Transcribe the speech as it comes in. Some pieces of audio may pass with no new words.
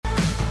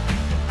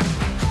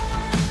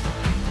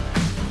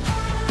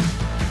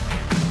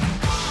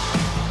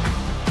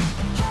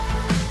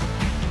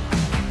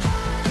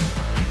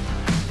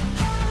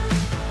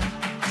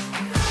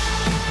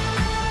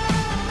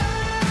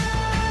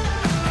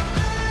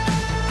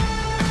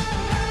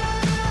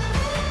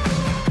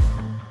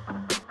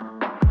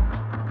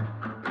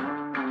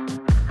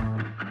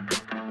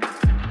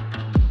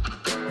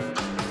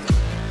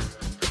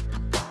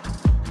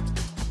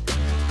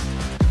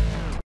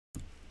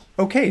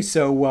Okay,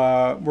 so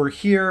we're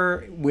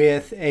here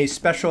with a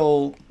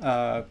special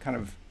kind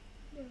of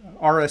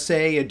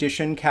RSA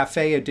edition,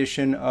 cafe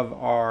edition of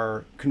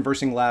our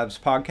Conversing Labs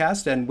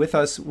podcast. And with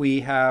us,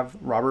 we have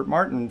Robert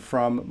Martin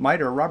from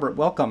MITRE. Robert,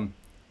 welcome.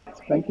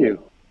 Thank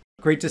you.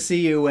 Great to see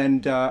you.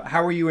 And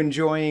how are you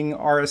enjoying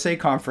RSA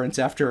conference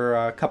after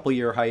a couple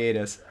year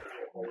hiatus?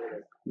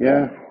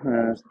 Yeah,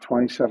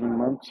 27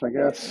 months, I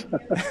guess,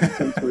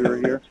 since we were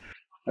here.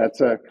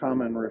 That's a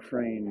common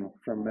refrain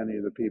from many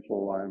of the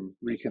people I'm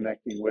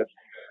reconnecting with,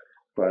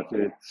 but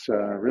it's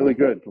really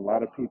good. A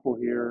lot of people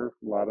here,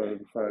 a lot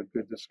of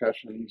good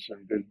discussions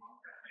and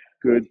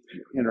good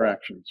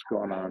interactions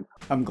going on.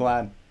 I'm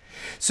glad.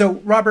 So,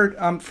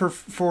 Robert,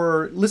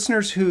 for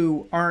listeners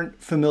who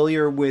aren't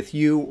familiar with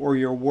you or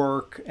your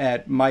work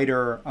at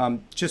MITRE,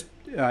 just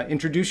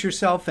introduce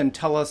yourself and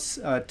tell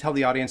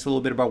the audience a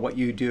little bit about what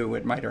you do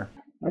at MITRE.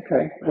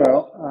 Okay,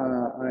 well,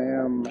 I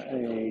am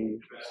a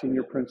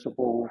senior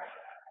principal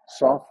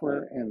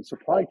software and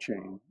supply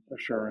chain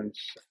assurance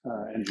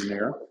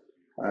engineer.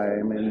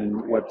 I'm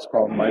in what's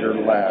called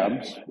MITRE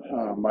Labs.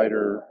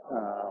 MITRE,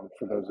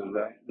 for those that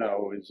don't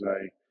know, is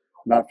a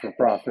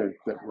not-for-profit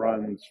that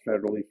runs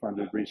federally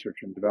funded research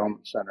and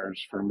development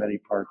centers for many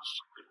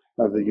parts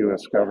of the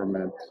U.S.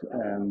 government.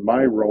 And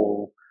my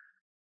role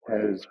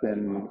has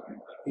been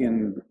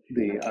in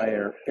the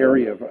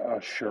area of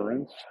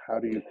assurance. How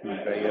do you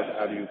convey it?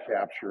 How do you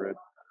capture it?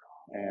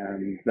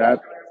 And that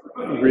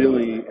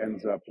really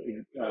ends up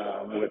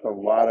with a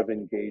lot of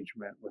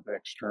engagement with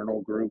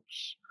external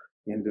groups,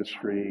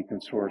 industry,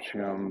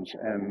 consortiums,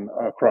 and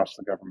across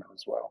the government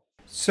as well.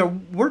 So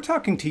we're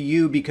talking to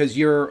you because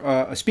you're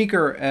a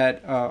speaker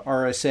at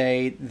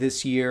RSA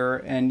this year,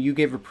 and you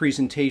gave a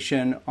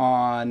presentation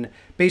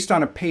based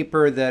on a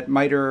paper that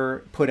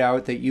MITRE put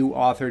out that you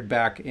authored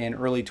back in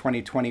early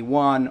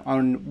 2021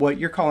 on what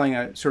you're calling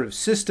a sort of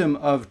system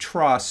of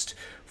trust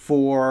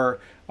for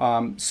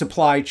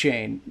supply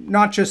chain,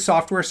 not just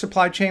software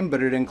supply chain,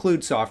 but it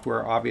includes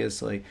software,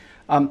 obviously.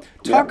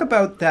 Talk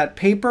about that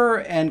paper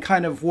and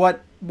kind of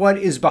what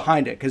is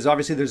behind it, because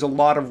obviously there's a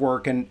lot of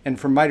work and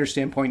from MITRE's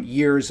standpoint,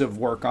 years of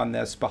work on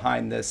this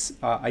behind this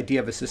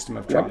idea of a system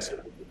of trust.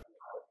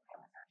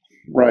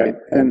 Right.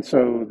 And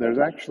so there's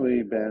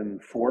actually been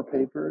 4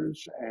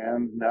 papers,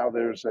 and now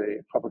there's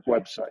a public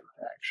website,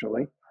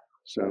 actually.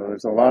 So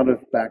there's a lot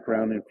of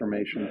background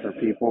information for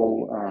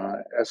people,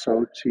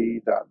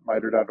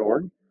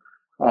 sot.mitre.org.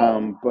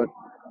 But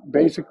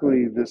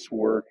basically, this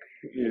work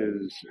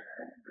is,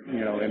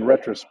 in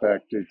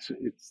retrospect,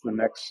 it's the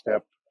next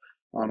step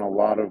on a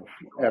lot of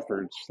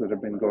efforts that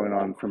have been going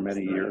on for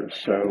many years.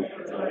 So,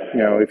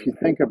 if you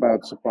think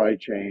about supply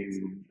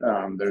chain,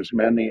 there's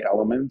many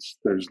elements.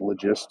 There's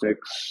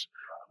logistics,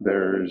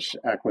 there's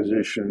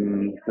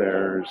acquisition,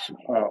 there's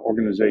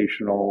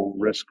organizational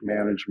risk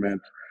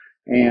management,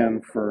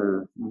 and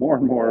for more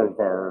and more of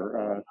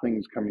our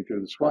things coming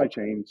through the supply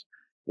chains,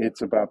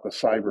 it's about the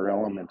cyber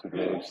element of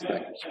those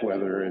things,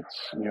 whether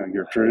it's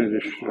your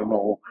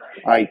traditional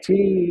IT,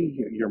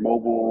 your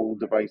mobile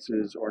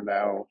devices, or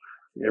now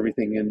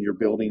everything in your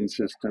building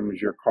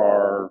systems, your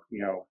car.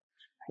 A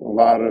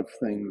lot of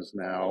things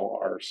now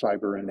are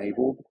cyber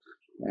enabled,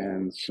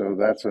 and so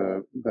that's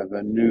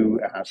the new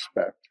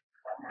aspect.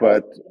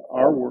 But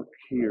our work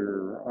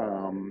here,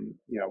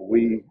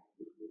 we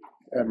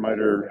at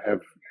MITRE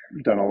have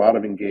done a lot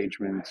of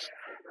engagements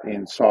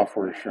in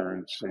software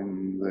assurance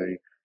in the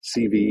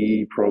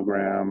CVE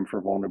program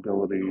for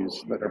vulnerabilities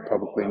that are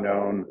publicly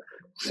known,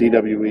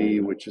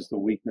 CWE, which is the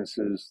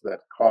weaknesses that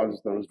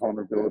cause those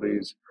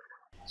vulnerabilities.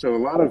 So a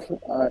lot of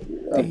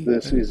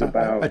this is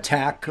about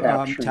attack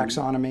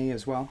taxonomy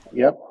as well.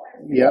 Yep.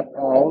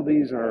 All of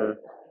these are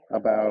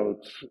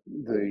about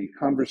the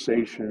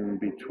conversation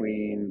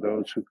between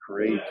those who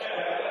create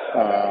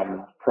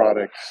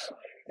products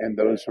and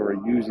those who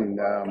are using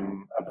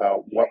them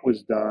about what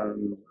was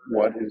done,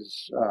 what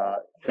is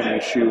an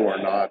issue or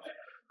not.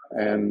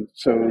 And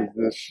so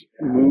this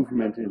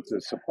movement into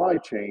supply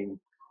chain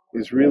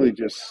is really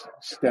just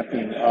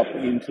stepping up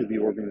into the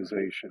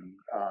organization,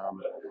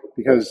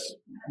 because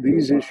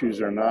these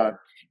issues are not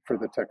for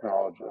the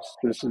technologists.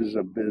 This is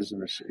a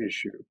business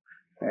issue,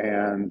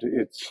 and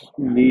it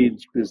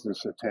needs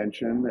business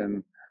attention.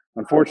 And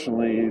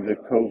unfortunately, the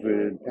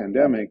COVID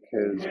pandemic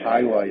has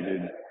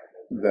highlighted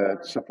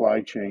that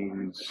supply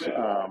chains,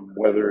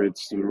 whether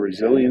it's the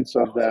resilience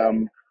of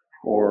them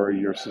or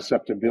your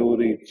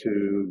susceptibility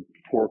to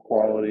poor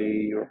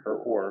quality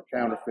or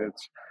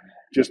counterfeits,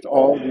 just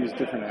all these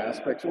different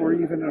aspects, or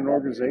even an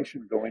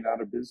organization going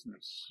out of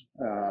business.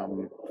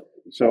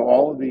 So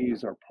all of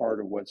these are part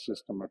of what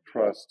System of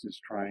Trust is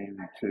trying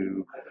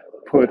to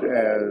put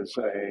as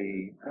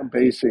a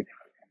basic,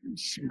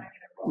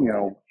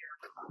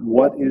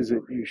 what is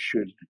it you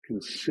should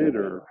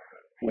consider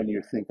when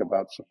you think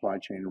about supply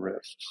chain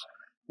risks.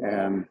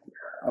 And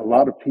a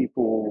lot of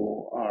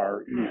people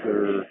are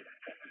either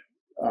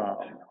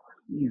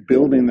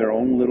building their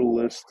own little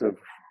list of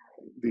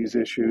these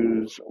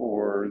issues,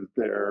 or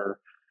they're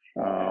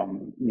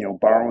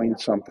borrowing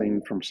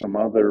something from some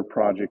other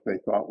project they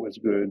thought was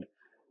good,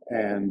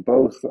 and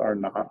both are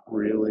not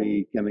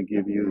really going to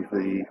give you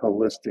the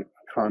holistic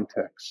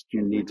context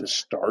you need to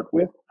start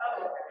with.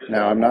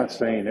 Now, I'm not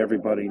saying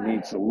everybody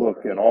needs to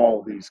look at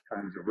all these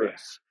kinds of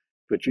risks,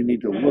 but you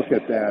need to look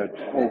at that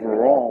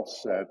overall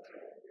set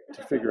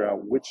to figure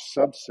out which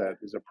subset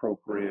is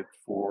appropriate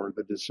for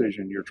the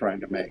decision you're trying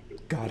to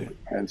make. Got it.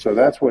 And so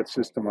that's what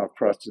System of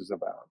Trust is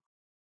about.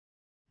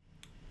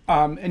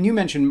 And you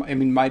mentioned, I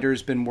mean,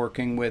 MITRE's been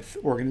working with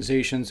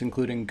organizations,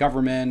 including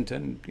government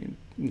and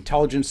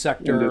intelligence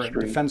sector, and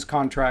Industry. defense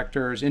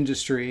contractors,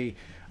 industry,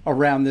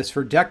 around this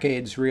for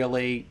decades,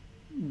 really,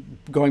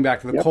 going back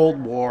to the Yep.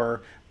 Cold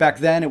War. Back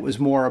then, it was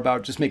more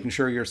about just making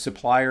sure your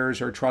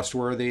suppliers are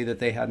trustworthy, that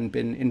they hadn't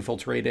been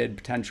infiltrated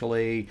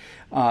potentially.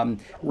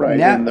 Right,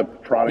 Now, and the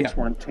products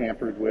yeah, weren't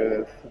tampered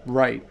with.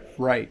 right,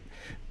 right.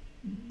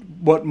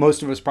 What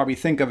most of us probably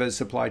think of as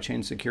supply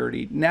chain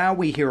security. Now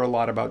we hear a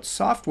lot about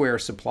software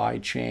supply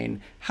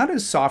chain. How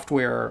does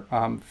software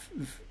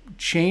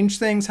change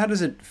things? How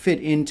does it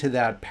fit into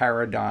that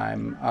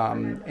paradigm?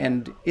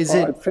 And is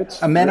Well, it it fits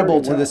very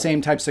amenable to the well.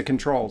 same types of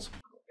controls?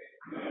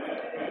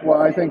 Well,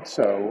 I think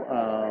so.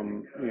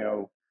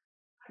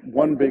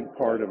 One big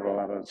part of a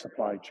lot of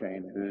supply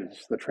chain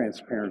is the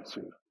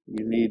transparency.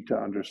 You need to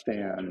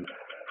understand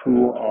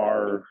who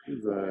are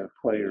the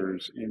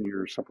players in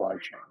your supply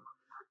chain.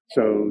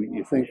 So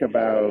you think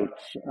about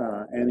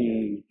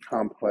any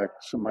complex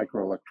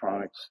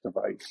microelectronics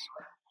device.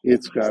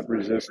 It's got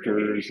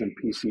resistors and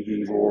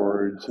PCB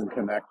boards and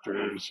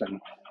connectors, and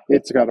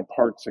it's got a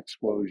parts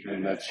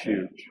explosion that's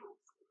huge.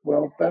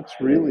 Well, that's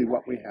really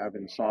what we have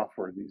in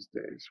software these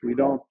days. We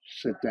don't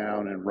sit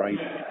down and write,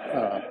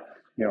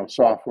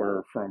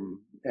 software from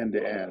end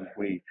to end.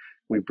 We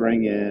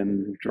bring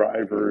in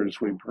drivers,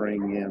 we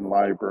bring in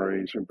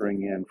libraries, we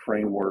bring in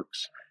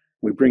frameworks,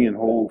 we bring in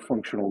whole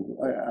functional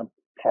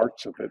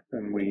parts of it,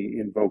 and we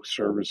invoke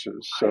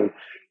services. So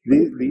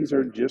these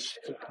are just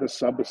the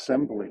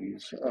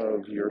sub-assemblies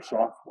of your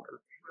software.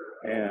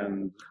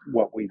 And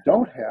what we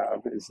don't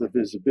have is the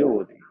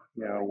visibility.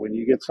 When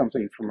you get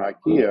something from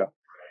IKEA,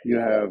 you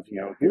have,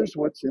 here's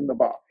what's in the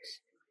box.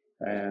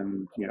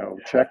 And,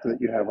 check that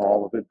you have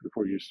all of it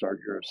before you start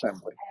your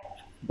assembly.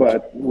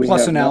 But we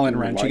Plus have an Allen nothing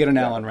wrench. You like get an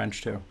that. Allen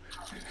wrench too.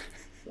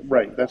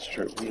 Right, that's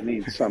true. You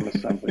need some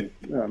assembly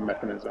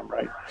mechanism,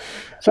 right?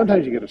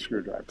 Sometimes you get a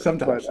screwdriver. But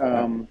Sometimes.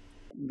 Yeah.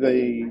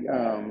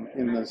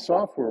 in the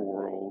software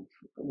world,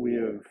 we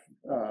have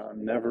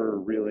never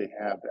really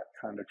had that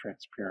kind of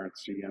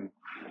transparency. And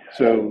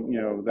so,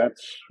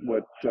 that's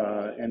what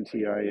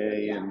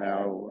NTIA and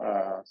now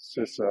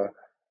CISA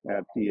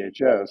at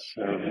DHS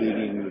are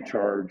leading the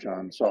charge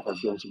on software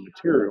bills of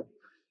material.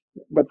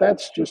 But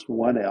that's just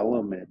one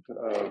element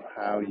of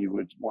how you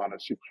would want to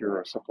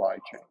secure a supply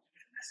chain.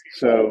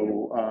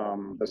 So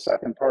the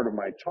second part of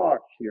my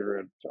talk here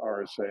at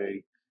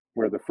RSA,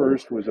 where the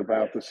first was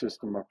about the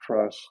system of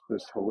trust,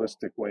 this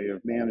holistic way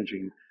of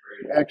managing,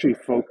 actually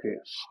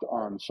focused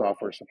on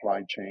software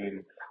supply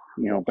chain,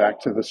 back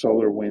to the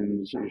solar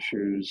winds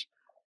issues,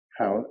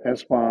 how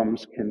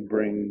SBOMs can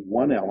bring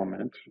one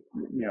element,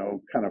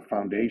 kind of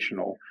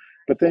foundational,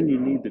 but then you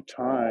need to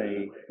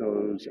tie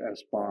those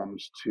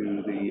SBOMs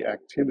to the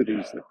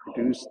activities that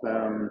produce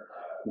them,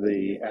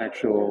 the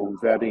actual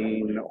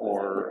vetting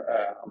or,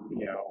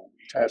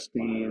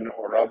 testing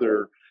or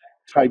other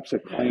types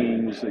of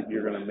claims that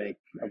you're going to make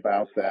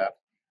about that,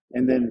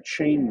 and then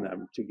chain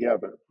them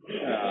together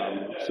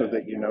so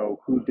that you know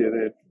who did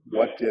it,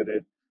 what did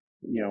it,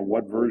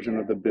 what version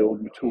of the build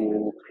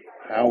tool,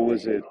 how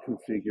was it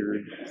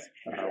configured,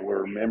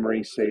 were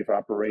memory safe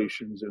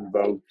operations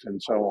invoked,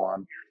 and so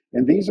on.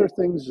 And these are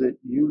things that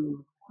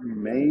you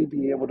may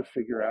be able to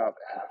figure out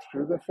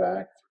after the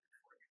fact,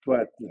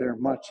 but they're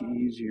much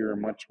easier,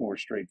 much more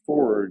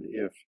straightforward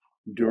if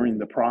during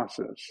the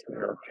process they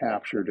are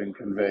captured and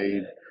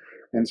conveyed.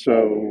 And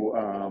so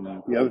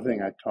the other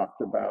thing I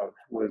talked about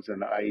was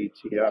an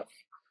IETF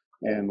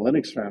and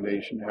Linux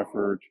Foundation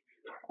effort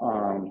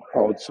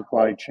called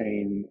Supply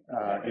Chain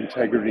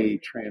Integrity,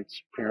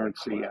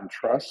 Transparency, and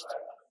Trust,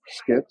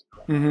 SCIT,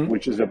 Mm-hmm.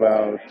 which is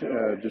about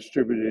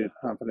distributed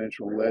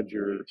confidential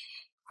ledger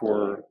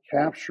for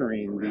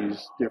capturing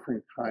these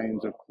different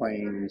kinds of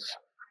claims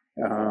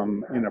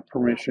in a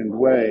permissioned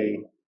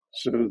way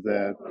so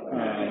that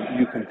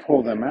you can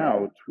pull them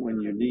out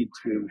when you need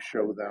to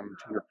show them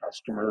to your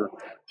customer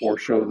or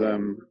show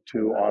them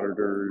to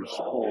auditors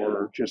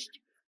or just,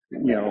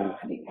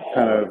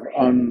 kind of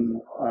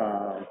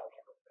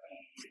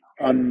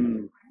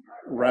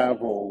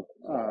unravel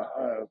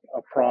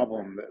a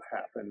problem that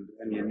happened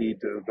and you need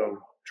to go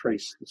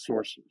trace the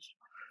sources.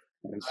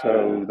 And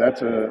so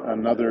that's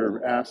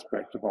another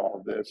aspect of all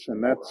of this.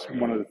 And that's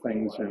one of the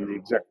things in the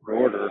executive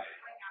order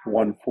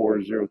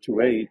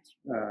 14028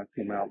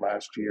 came out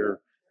last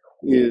year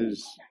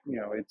is,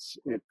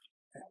 it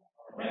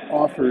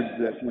offered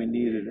that we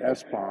needed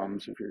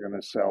SBOMs if you're going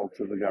to sell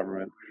to the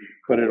government,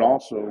 but it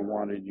also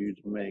wanted you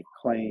to make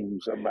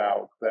claims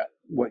about that,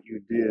 what you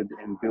did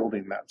in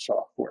building that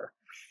software.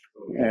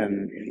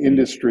 And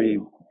industry,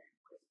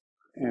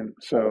 and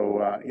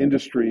so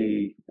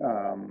industry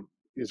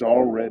is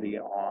already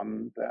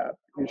on that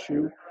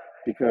issue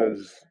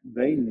because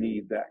they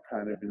need that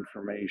kind of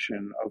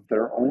information of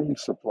their own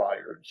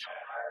suppliers.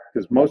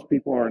 Because most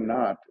people are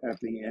not at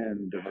the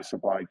end of a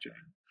supply chain.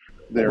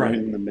 They're Right.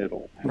 in the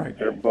middle. Right.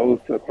 They're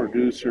both a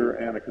producer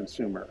and a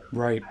consumer.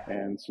 Right.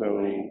 And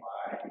so,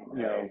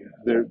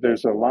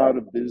 there's a lot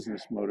of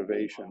business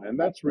motivation. And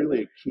that's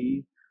really a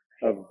key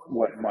of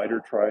what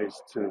MITRE tries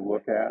to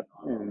look at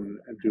in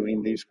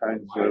doing these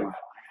kinds of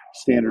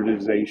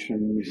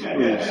standardizations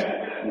is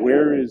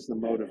where is the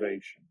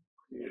motivation?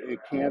 It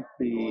can't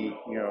be,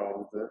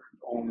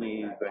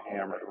 only the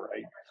hammer,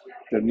 right?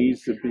 There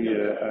needs to be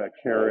a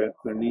carrot.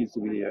 There needs to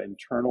be an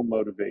internal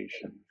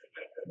motivation.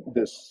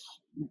 This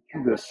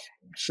this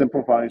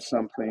simplifies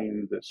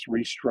something. This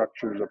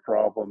restructures a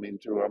problem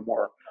into a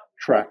more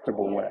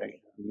tractable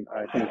way.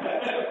 I think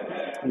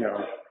you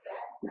know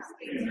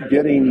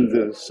getting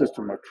the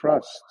system of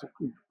trust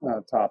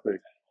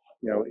topic.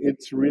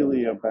 It's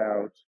really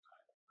about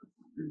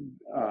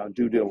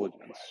due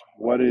diligence.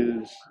 What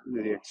is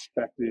the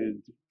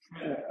expected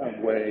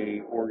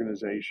way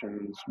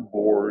organizations,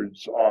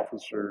 boards,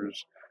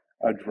 officers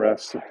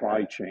address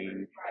supply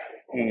chain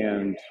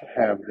and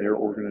have their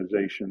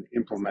organization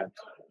implement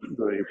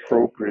the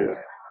appropriate,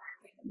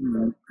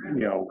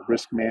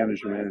 risk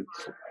management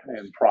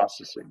and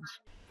processes.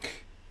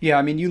 Yeah,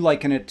 I mean, you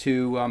liken it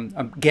to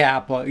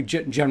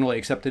GAAP, generally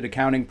accepted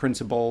accounting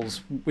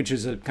principles, which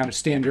is a kind of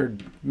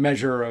standard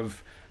measure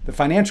of the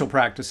financial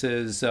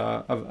practices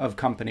of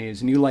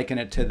companies, and you liken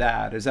it to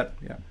that. Is that,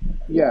 yeah?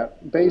 Yeah,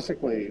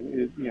 basically,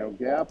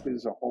 GAAP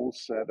is a whole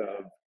set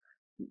of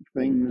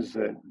things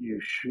that you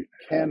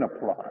can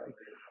apply.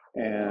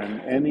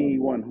 And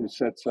anyone who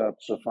sets up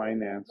the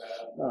finance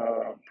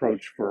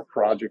approach for a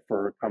project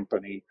for a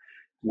company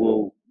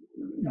will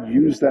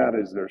use that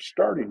as their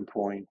starting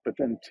point, but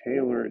then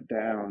tailor it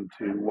down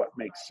to what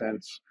makes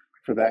sense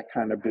for that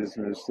kind of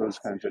business, those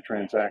kinds of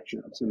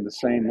transactions. In the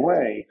same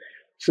way,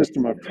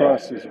 system of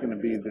trust is going to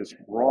be this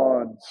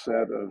broad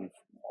set of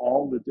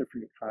all the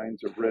different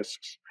kinds of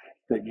risks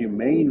that you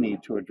may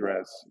need to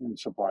address in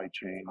supply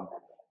chain,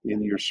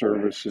 in your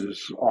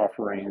services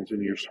offerings,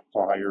 in your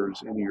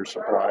suppliers, in your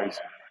supplies.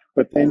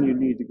 But then you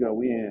need to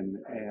go in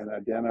and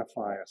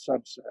identify a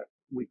subset.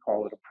 We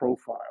call it a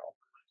profile.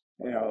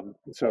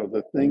 So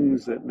the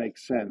things that make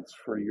sense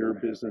for your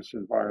business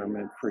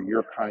environment, for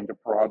your kind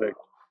of product,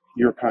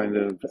 your kind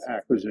of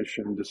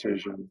acquisition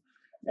decision.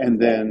 And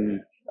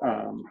then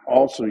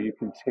also you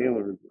can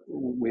tailor,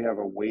 we have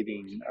a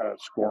weighting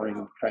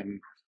scoring kind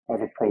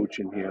of approach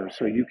in here.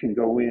 So you can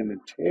go in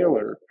and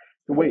tailor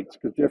the weights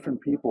because different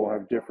people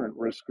have different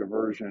risk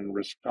aversion,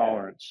 risk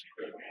tolerance.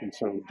 And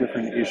so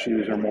different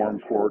issues are more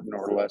important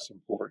or less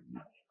important.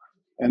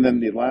 And then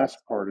the last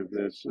part of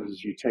this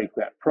is you take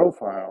that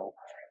profile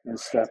and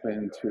step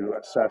into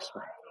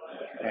assessment.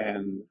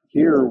 And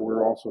here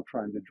we're also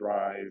trying to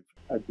drive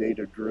a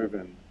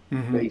data-driven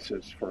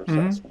basis for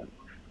assessment.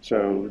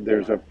 So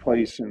there's a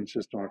place in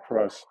System of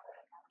Trust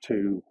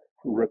to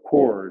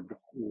record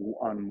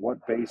on what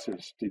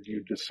basis did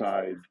you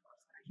decide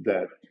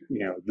that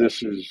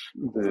this is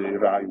the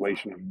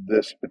evaluation of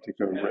this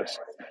particular risk,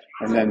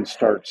 and then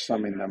start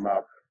summing them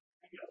up.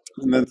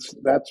 And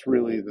that's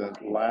really the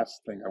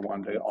last thing I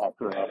wanted to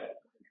offer up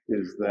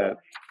is that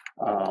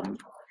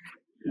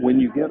when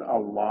you get a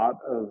lot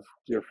of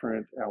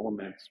different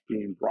elements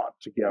being brought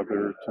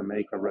together to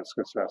make a risk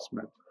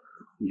assessment,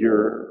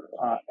 you're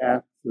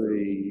at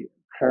the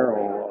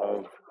peril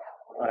of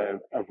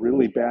a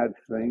really bad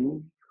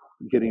thing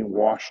getting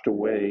washed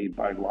away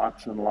by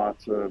lots and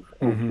lots of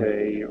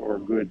okay or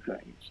good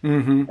things.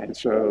 And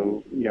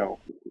so,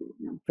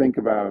 think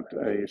about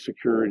a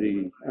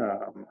security,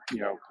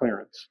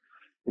 clearance.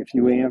 If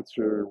you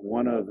answer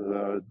one of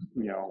the,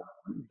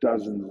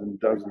 dozens and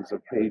dozens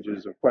of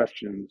pages of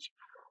questions,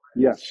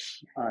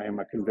 yes, I am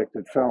a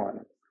convicted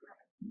felon,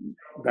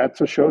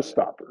 that's a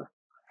showstopper.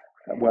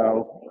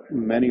 Well,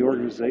 many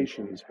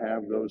organizations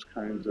have those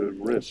kinds of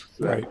risks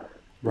that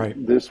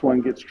this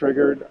one gets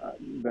triggered,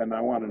 then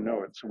I want to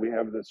know it. So we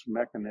have this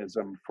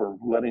mechanism for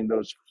letting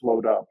those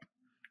float up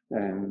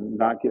and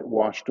not get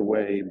washed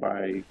away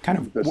by kind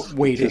of the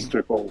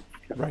statistical.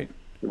 Right.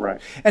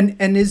 Right.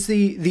 And is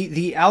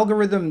the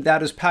algorithm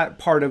that is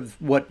part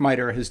of what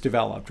MITRE has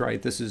developed,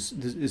 right?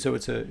 So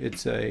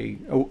it's a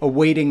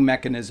weighting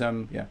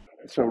mechanism. Yeah.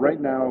 So right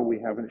now we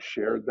haven't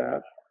shared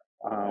that.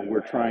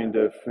 We're trying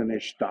to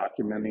finish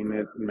documenting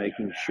it and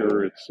making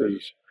sure it's as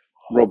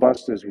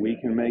robust as we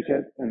can make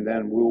it, and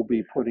then we'll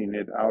be putting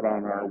it out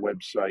on our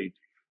website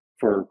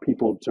for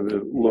people to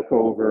look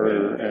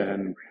over.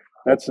 And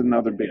that's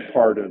another big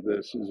part of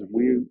this is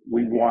we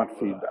want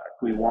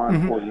feedback. We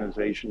want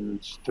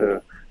organizations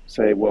to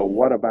say, well,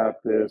 what about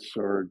this,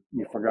 or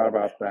you forgot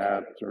about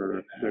that,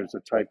 or there's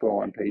a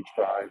typo on page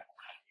 5,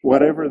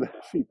 whatever the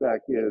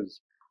feedback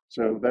is.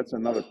 So that's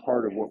another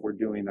part of what we're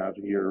doing out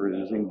here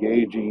is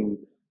engaging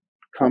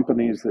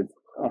companies that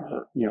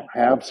are,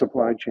 have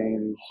supply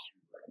chains,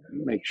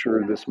 make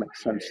sure this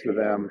makes sense to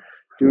them,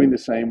 doing the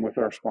same with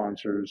our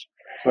sponsors.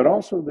 But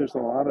also there's a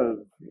lot of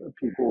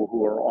people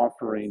who are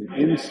offering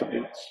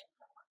insights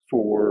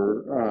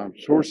for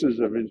sources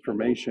of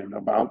information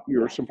about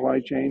your supply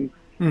chain,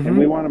 and Mm-hmm.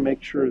 we want to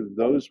make sure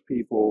those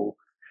people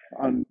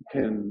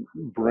can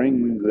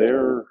bring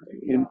their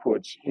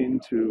inputs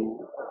into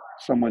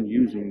someone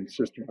using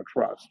system of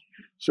trust.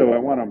 So I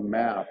want to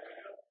map,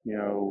 you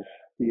know,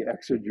 the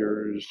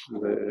Exegers,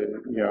 the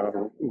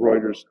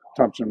Reuters,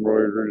 Thomson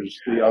Reuters,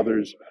 the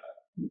others,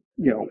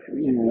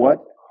 what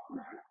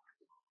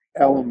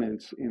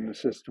elements in the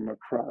system of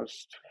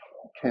trust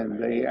can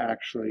they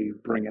actually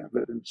bring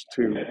evidence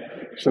to,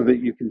 so that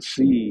you can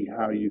see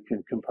how you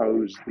can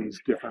compose these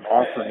different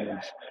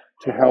offerings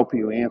to help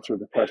you answer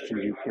the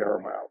questions you care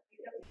about.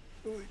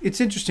 It's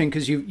interesting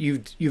because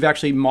you've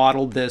actually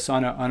modeled this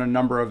on a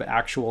number of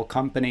actual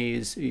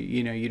companies.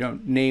 You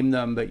don't name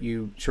them, but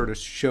you sort of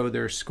show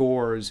their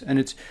scores, and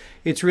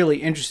it's really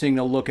interesting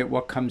to look at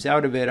what comes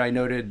out of it. I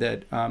noted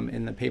that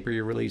in the paper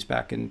you released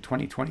back in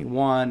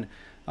 2021,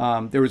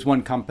 there was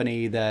one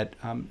company that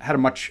had a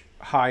much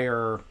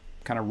higher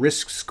kind of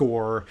risk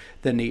score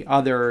than the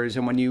others.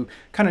 And when you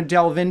kind of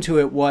delve into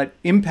it, what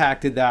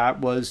impacted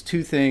that was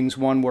two things.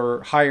 One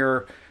were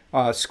higher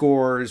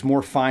scores,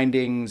 more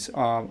findings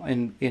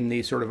in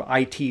the sort of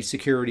IT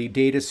security,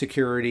 data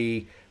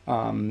security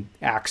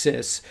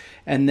axis,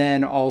 and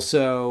then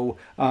also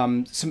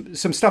some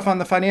stuff on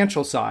the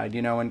financial side,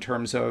 in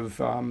terms of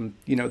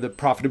the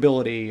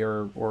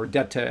profitability or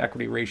debt to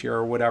equity ratio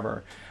or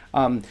whatever.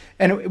 And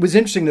it was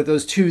interesting that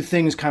those two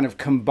things kind of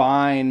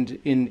combined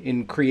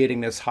in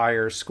creating this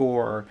higher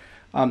score.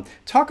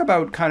 Talk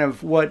about kind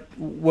of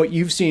what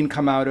you've seen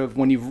come out of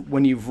when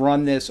you've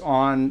run this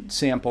on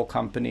sample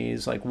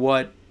companies, like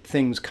what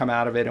things come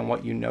out of it and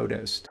what you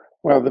noticed.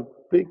 Well, the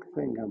big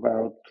thing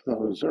about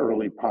those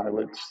early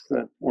pilots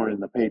that were in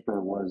the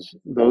paper was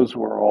those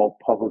were all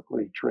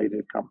publicly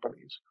traded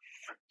companies.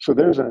 So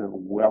there's a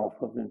wealth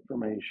of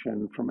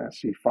information from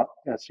SEC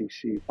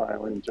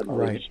filings and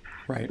Right, others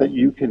right. that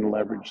you can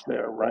leverage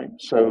there, right?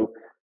 So,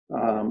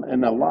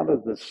 and a lot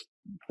of the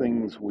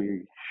things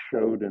we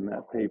showed in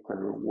that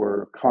paper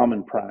were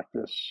common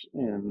practice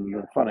in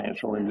the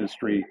financial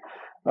industry,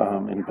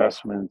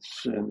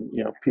 investments, and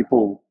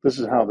people. This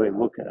is how they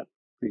look at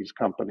these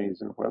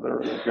companies and whether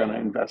they're going to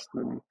invest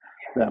in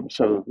them.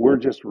 So we're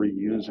just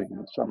reusing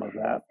some of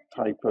that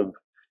type of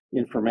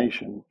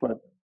information, but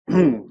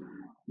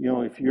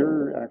if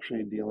you're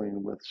actually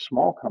dealing with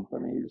small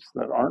companies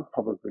that aren't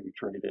publicly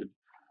traded,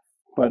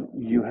 but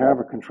you have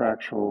a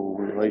contractual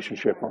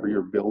relationship or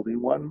you're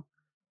building one,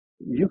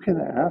 you can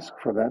ask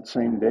for that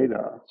same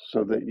data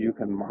so that you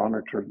can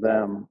monitor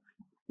them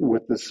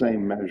with the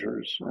same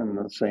measures and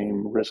the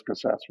same risk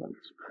assessments.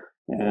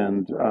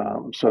 And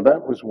so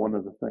that was one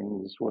of the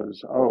things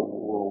was,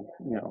 oh,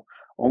 well,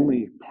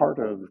 only part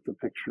of the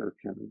picture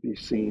can be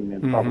seen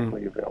in Mm-hmm.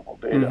 publicly available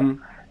data.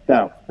 Mm-hmm.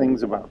 Now,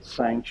 things about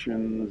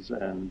sanctions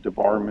and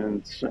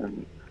debarments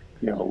and,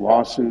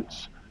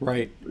 lawsuits,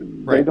 Right, they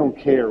right, don't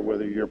care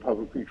whether you're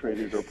publicly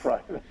traded or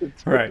private.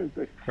 right,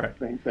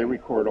 right, They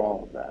record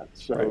all of that. right.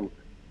 So,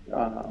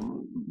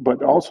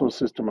 but also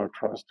System of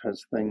Trust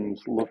has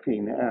things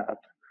looking at,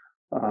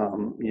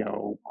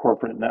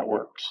 corporate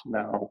networks.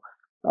 Now,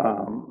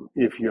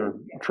 if you're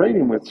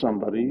trading with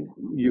somebody,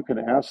 you can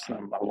ask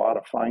them a lot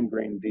of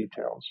fine-grained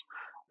details.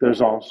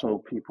 There's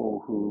also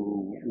people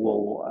who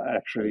will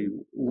actually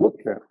look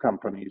at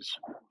companies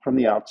from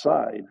the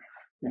outside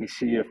and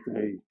see if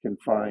they can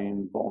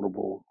find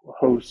vulnerable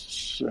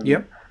hosts and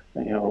Yep.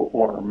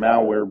 or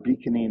malware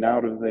beaconing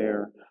out of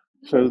there.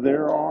 So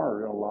there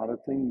are a lot of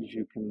things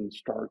you can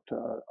start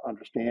to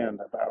understand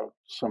about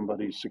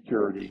somebody's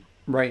security.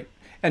 Right.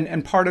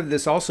 And part of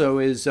this also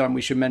is we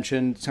should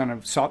mention kind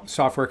of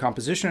software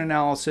composition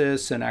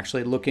analysis and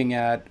actually looking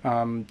at,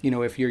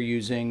 if you're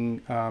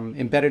using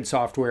embedded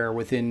software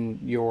within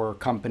your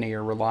company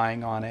or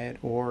relying on it,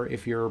 or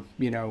if you're,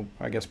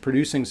 I guess,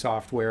 producing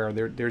software,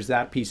 there's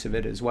that piece of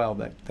it as well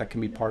that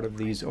can be part of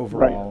these Right.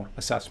 overall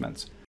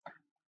assessments.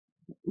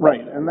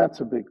 Right, and that's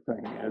a big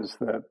thing is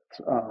that,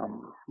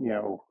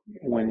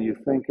 when you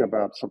think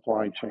about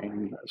supply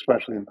chain,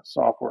 especially in the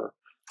software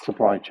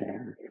supply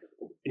chain,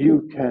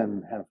 you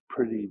can have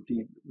pretty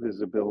deep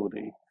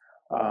visibility.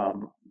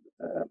 Um,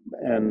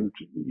 and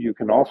you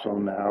can also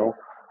now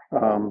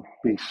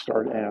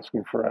start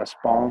asking for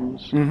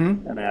SBOMs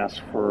Mm-hmm. and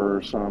ask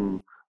for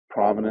some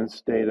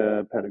provenance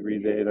data,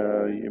 pedigree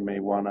data. You may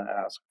want to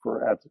ask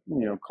for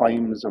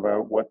claims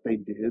about what they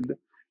did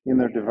in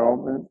their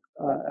development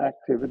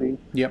activity.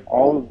 Yep.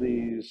 All of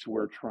these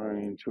we're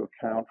trying to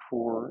account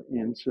for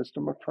in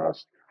System of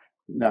Trust.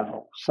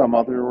 Now, some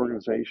other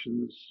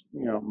organizations,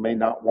 may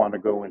not want to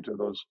go into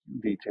those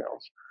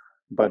details,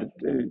 but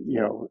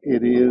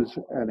it is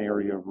an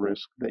area of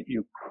risk that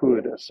you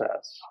could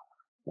assess,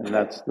 and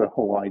that's the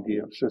whole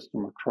idea of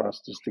System of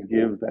Trust, is to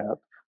give that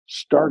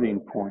starting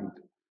point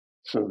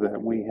so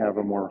that we have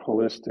a more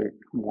holistic,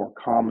 more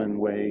common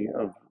way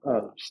of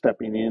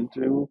stepping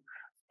into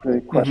the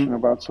Mm-hmm. question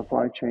about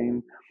supply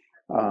chain,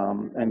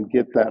 and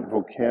get that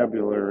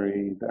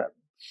vocabulary, that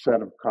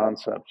set of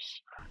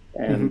concepts.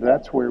 And Mm-hmm.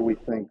 that's where we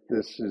think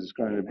this is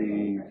going to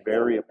be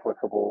very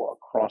applicable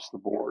across the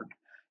board.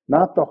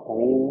 not the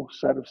whole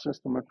set of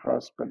system of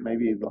trust, but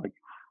maybe like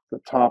the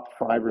top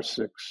 5 or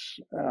 6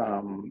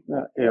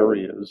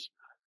 areas.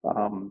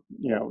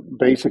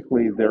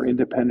 Basically, they're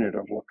independent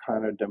of what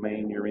kind of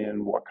domain you're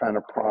in, what kind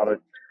of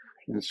product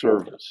and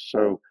service.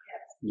 So,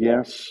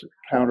 yes,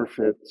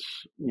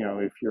 counterfeits,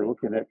 if you're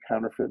looking at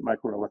counterfeit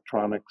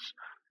microelectronics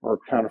or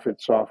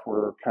counterfeit software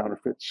or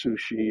counterfeit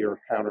sushi or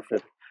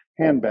counterfeit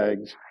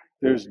handbags,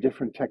 there's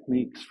different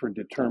techniques for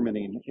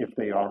determining if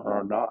they are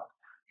or not.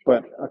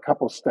 But a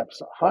couple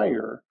steps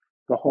higher,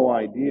 the whole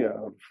idea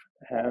of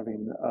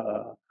having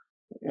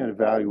an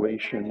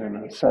evaluation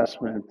and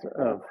assessment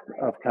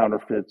of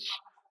counterfeits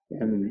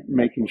and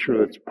making sure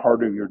that's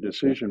part of your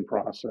decision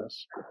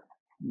process,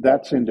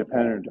 that's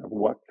independent of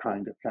what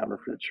kind of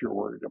counterfeits you're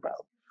worried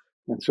about.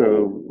 And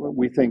so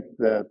we think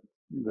that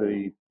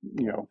the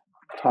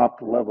top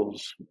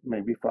levels,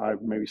 maybe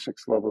 5, maybe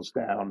 6 levels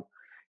down,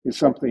 is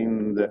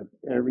something that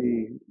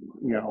every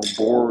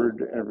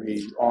board,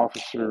 every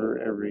officer,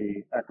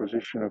 every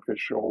acquisition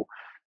official,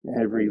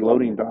 every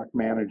loading dock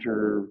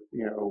manager,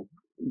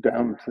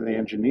 down to the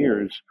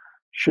engineers,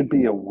 should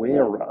be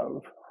aware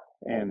of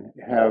and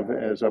have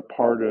as a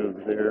part of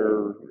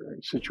their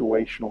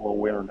situational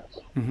awareness.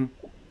 Mm-hmm.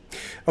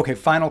 Okay,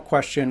 final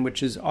question,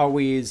 which is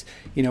always,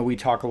 we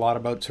talk a lot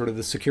about sort of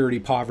the security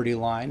poverty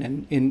line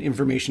and in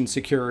information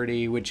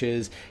security, which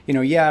is,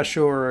 yeah,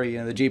 sure,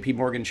 the JP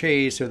Morgan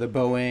Chase or the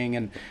Boeing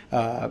and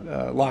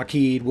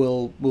Lockheed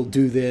will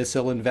do this,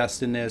 they'll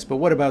invest in this. But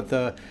what about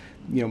the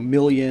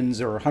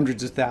millions or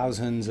hundreds of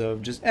thousands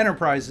of just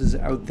enterprises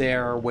out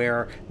there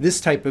where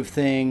this type of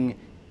thing,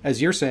 as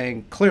you're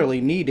saying,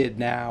 clearly needed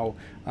now,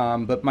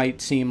 but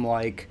might seem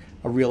like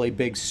a really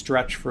big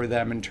stretch for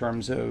them in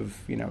terms of,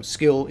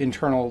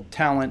 internal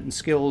talent and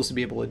skills to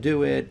be able to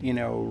do it,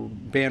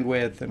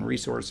 bandwidth and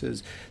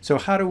resources. So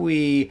how do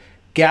we,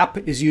 GAP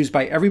is used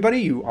by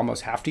everybody. You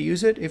almost have to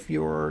use it if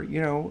you're,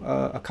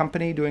 a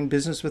company doing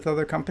business with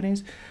other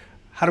companies.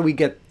 How do we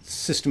get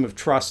system of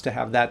trust to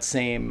have that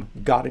same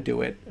got to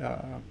do it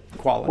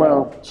quality?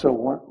 Well, so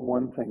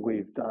one thing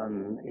we've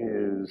done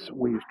is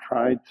we've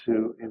tried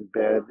to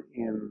embed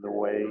in the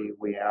way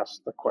we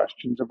ask the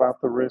questions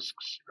about the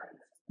risks,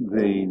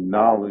 the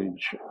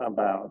knowledge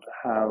about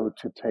how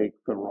to take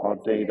the raw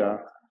data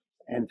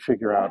and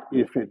figure out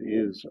if it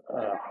is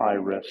a high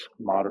risk,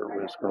 moderate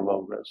risk, or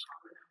low risk.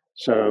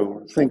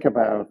 So think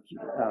about,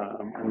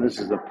 and this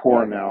is a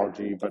poor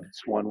analogy, but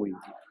it's one we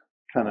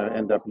kind of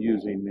end up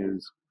using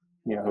is,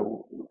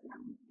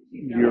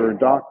 your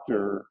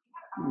doctor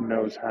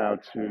knows how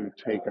to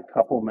take a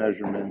couple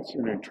measurements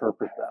and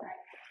interpret them.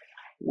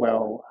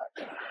 Well,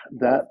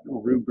 that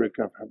rubric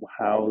of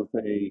how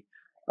they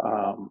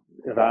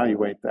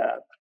evaluate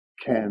that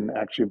can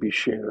actually be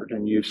shared,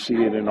 and you see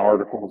it in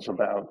articles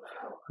about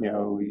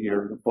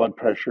your blood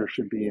pressure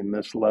should be in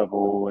this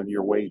level and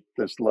your weight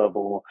this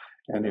level,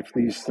 and if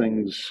these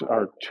things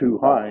are too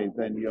high,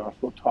 then you have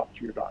to go talk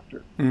to your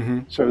doctor. Mm-hmm.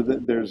 So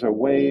that there's a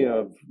way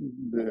of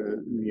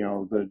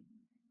the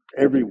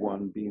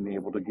everyone being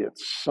able to get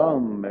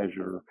some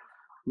measure,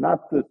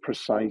 not the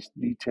precise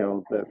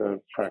detail that a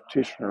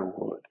practitioner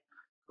would,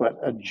 but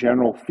a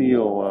general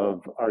feel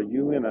of, are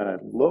you in a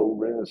low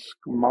risk,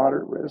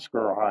 moderate risk,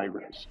 or a high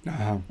risk?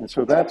 Uh-huh. And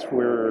so that's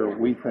where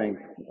we think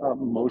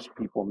most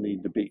people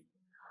need to be.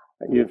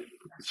 If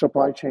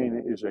supply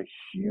chain is a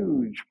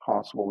huge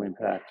possible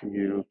impact to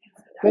you,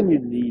 then you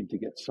need to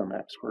get some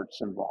experts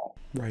involved.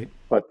 Right.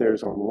 But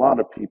there's a lot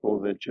of people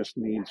that just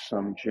need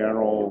some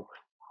general,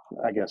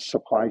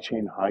 supply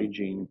chain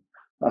hygiene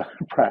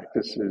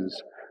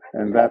practices,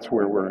 and that's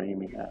where we're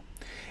aiming at.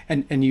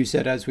 And you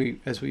said as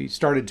we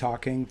started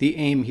talking, the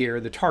aim here,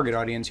 the target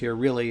audience here,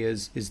 really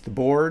is the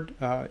board,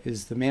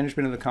 is the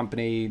management of the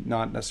company.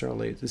 Not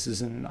necessarily this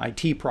isn't an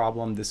IT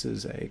problem. This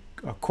is a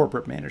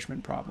corporate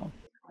management problem.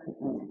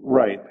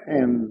 Right,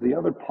 and the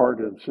other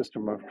part of the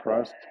system of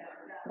trust,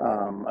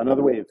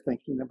 another way of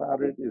thinking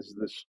about it is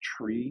this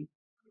tree,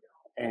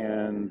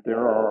 and there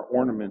are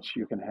ornaments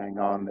you can hang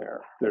on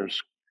there.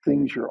 There's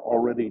things you're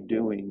already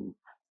doing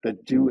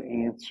that do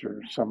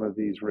answer some of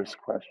these risk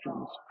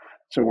questions.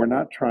 So we're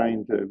not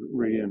trying to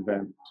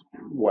reinvent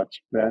what's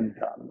been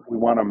done. We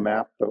want to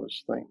map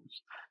those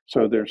things.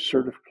 So there's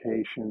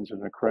certifications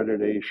and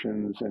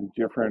accreditations and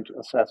different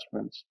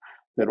assessments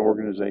that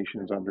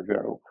organizations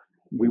undergo.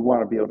 We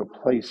want to be able to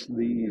place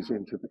these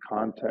into the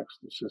context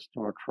of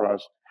system of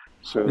trust,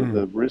 so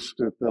the risks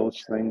that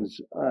those things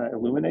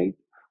illuminate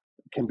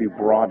can be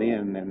brought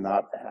in and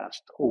not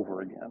asked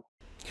over again.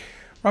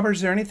 Robert,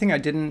 is there anything I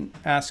didn't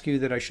ask you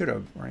that I should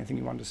have, or anything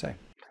you wanted to say?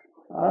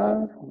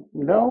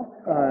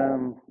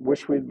 No.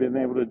 Wish we'd been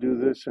able to do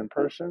this in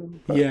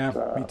person. But, yeah,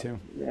 me too.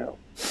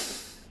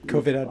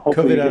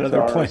 COVID out of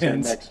their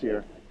plans next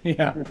year.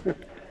 Yeah.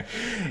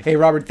 Hey,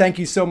 Robert, thank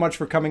you so much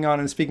for coming on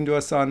and speaking to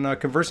us on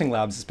Conversing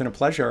Labs. It's been a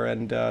pleasure,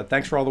 and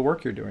thanks for all the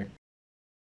work you're doing.